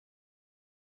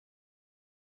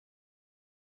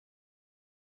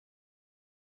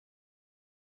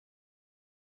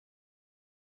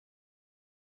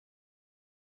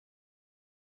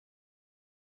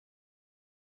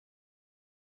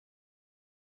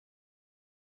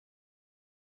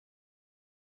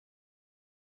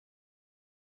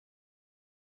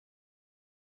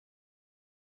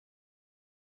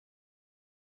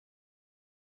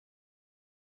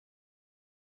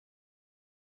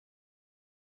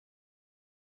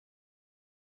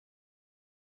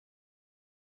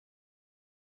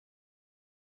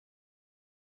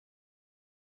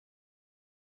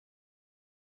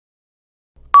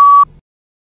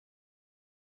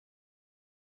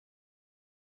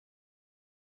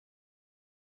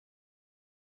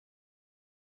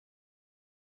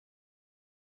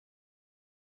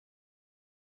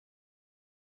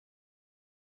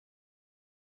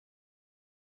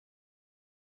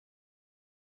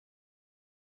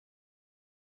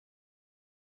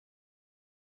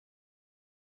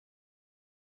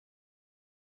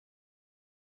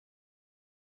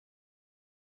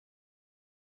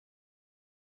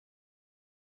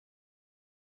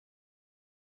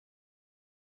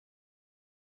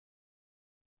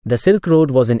The Silk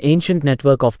Road was an ancient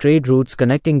network of trade routes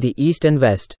connecting the East and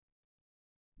West.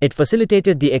 It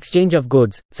facilitated the exchange of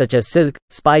goods, such as silk,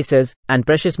 spices, and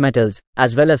precious metals,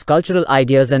 as well as cultural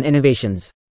ideas and innovations.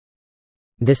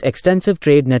 This extensive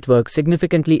trade network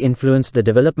significantly influenced the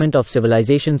development of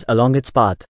civilizations along its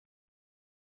path.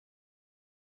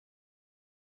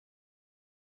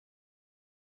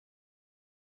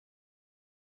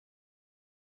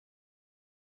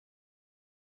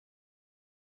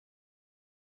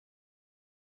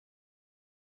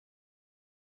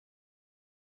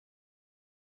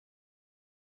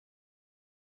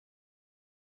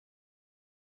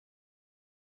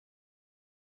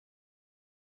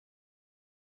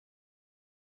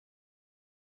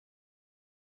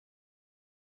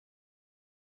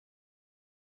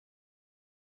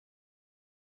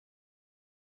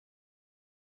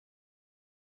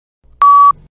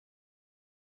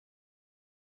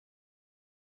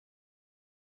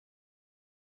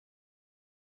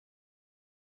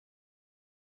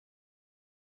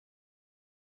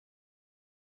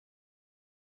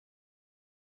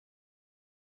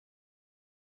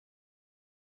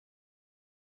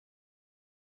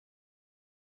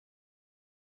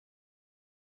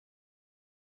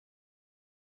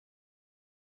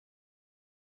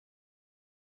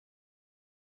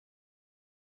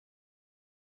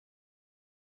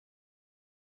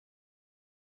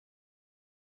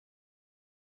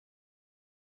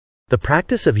 The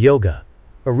practice of yoga,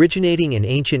 originating in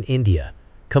ancient India,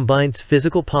 combines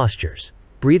physical postures,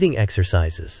 breathing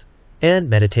exercises, and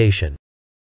meditation.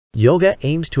 Yoga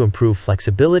aims to improve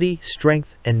flexibility,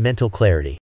 strength, and mental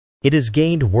clarity. It has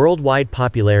gained worldwide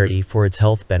popularity for its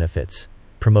health benefits,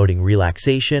 promoting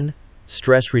relaxation,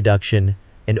 stress reduction,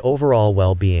 and overall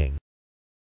well-being.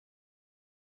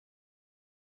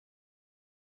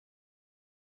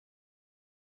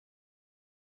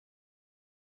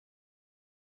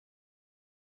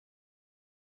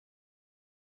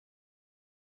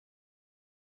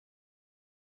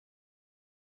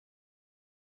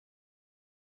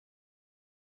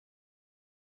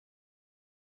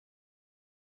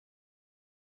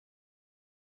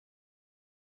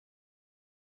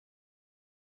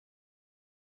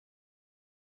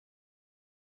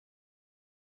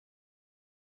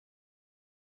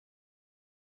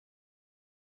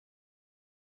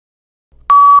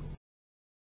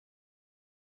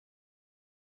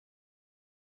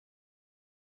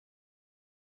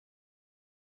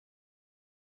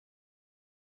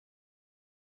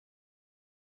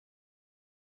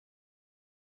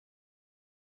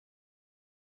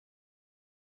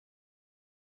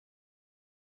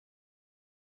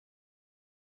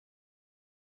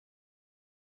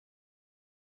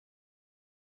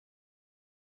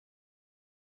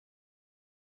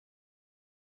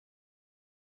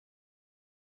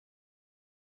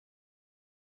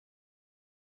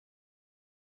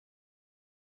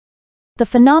 The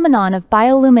phenomenon of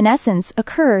bioluminescence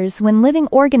occurs when living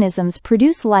organisms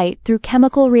produce light through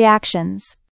chemical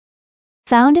reactions.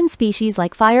 Found in species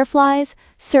like fireflies,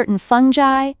 certain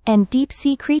fungi, and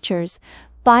deep-sea creatures,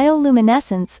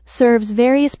 bioluminescence serves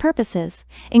various purposes,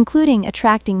 including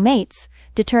attracting mates,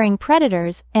 deterring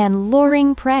predators, and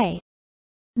luring prey.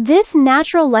 This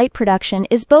natural light production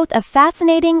is both a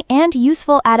fascinating and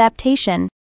useful adaptation.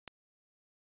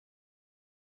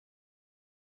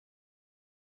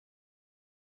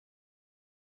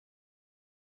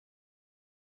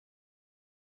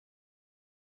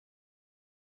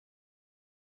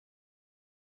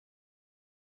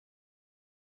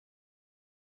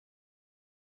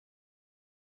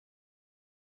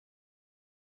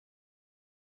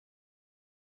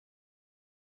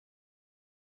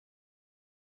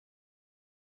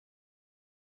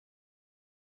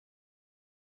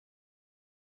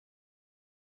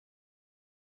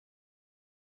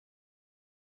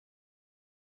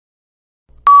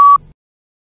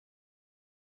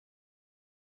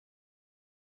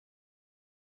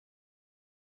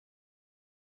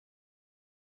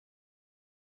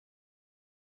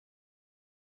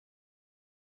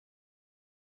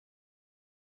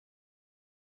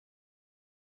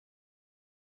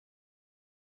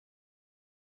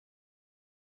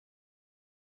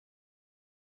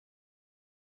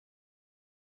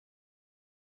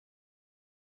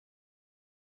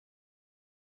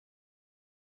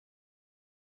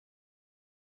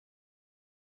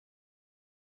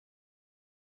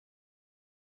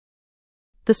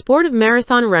 The sport of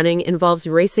marathon running involves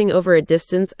racing over a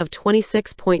distance of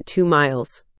 26.2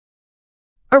 miles.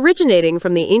 Originating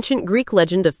from the ancient Greek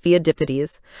legend of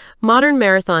Theodippides, modern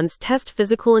marathons test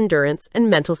physical endurance and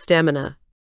mental stamina.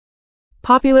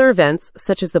 Popular events,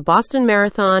 such as the Boston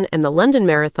Marathon and the London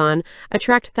Marathon,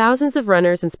 attract thousands of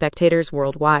runners and spectators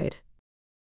worldwide.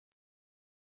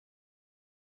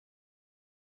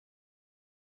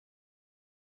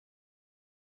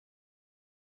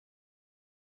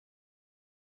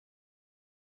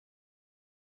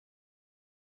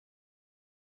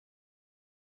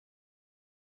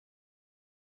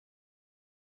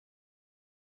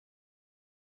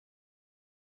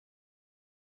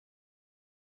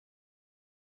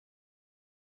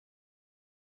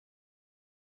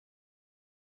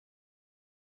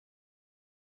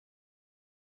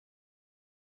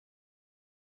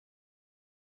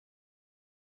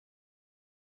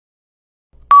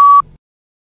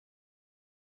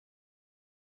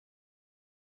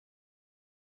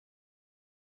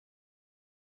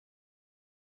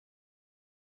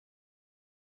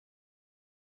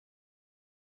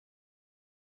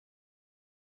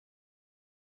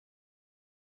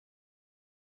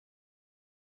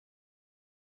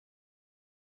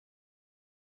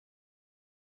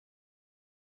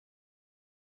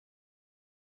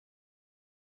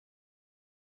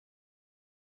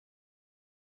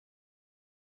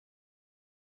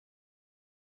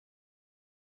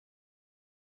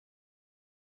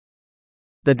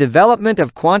 The development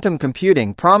of quantum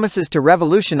computing promises to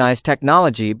revolutionize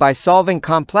technology by solving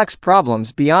complex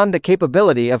problems beyond the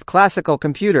capability of classical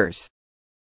computers.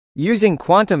 Using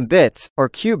quantum bits, or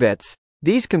qubits,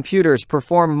 these computers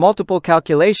perform multiple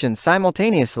calculations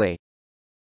simultaneously.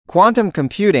 Quantum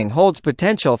computing holds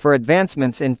potential for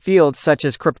advancements in fields such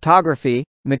as cryptography,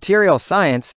 material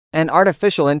science, and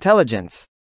artificial intelligence.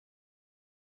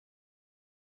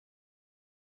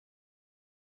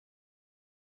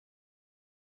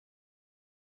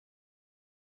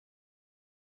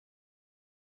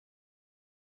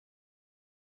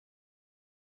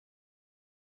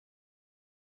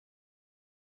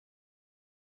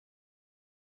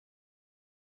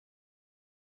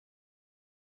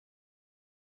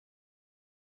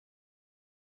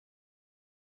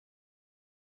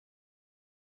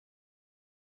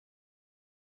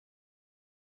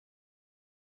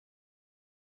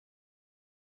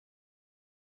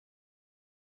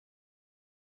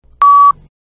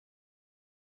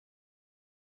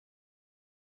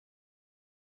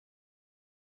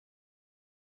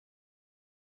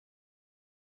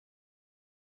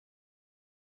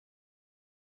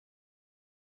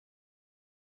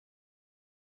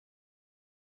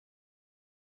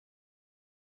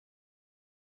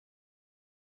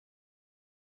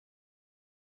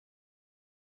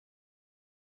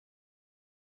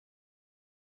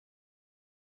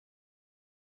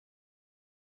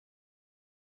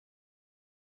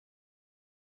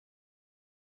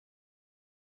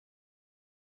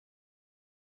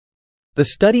 The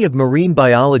study of marine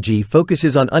biology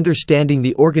focuses on understanding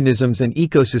the organisms and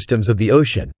ecosystems of the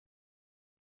ocean.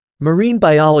 Marine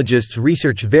biologists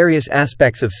research various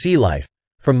aspects of sea life,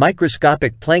 from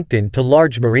microscopic plankton to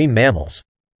large marine mammals.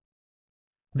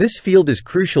 This field is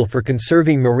crucial for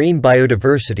conserving marine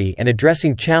biodiversity and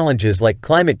addressing challenges like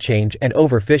climate change and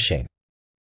overfishing.